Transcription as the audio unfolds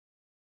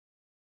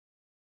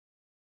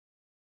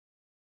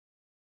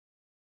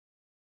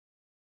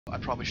I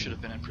probably should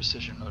have been in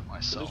precision mode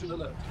myself. Collision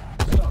alert.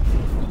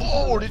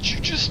 Oh, did you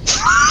just...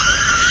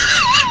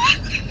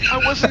 I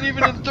wasn't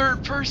even in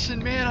third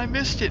person, man. I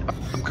missed it.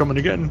 I'm coming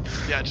again.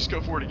 Yeah, just go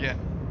for it again.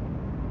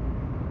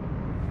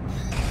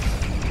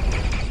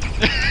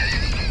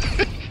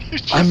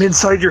 I'm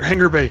inside your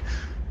hangar bay.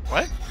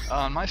 What?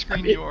 On my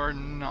screen, you are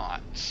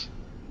not.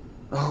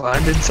 Oh,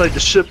 I'm inside the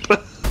ship.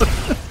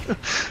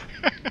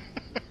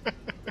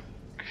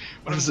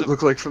 What does it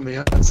look like from the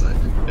outside?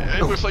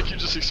 It looks like you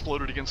just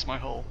exploded against my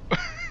hull.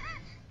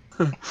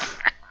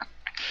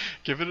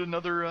 Give it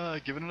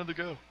another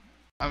go.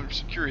 I'm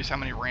just curious how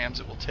many rams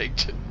it will take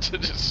to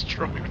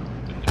destroy it.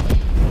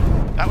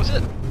 That was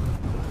it.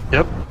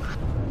 Yep.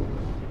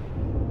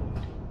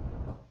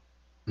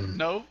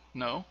 No,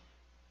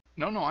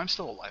 I'm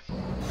still alive.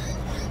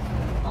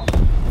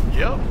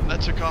 Yep,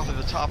 that took off at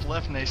the top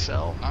left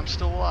nacelle. I'm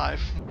still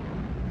alive.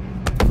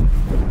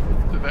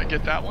 Did that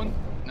get that one?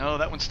 No,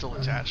 that one's still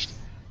attached.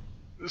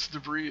 This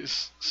debris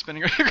is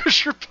spinning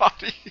across your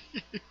body.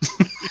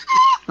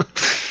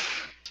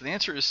 So the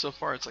answer is, so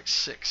far, it's like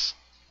 6.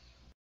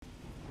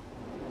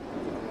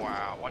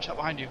 Wow, watch out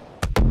behind you.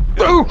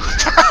 Oh!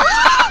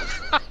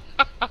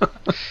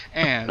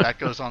 And that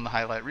goes on the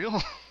highlight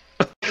reel.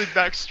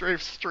 Back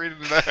straight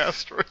into that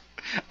asteroid.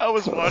 I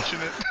was watching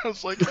it. I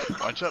was like,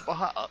 watch out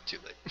behind. Oh, too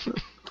late.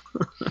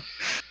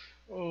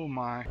 Oh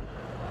my.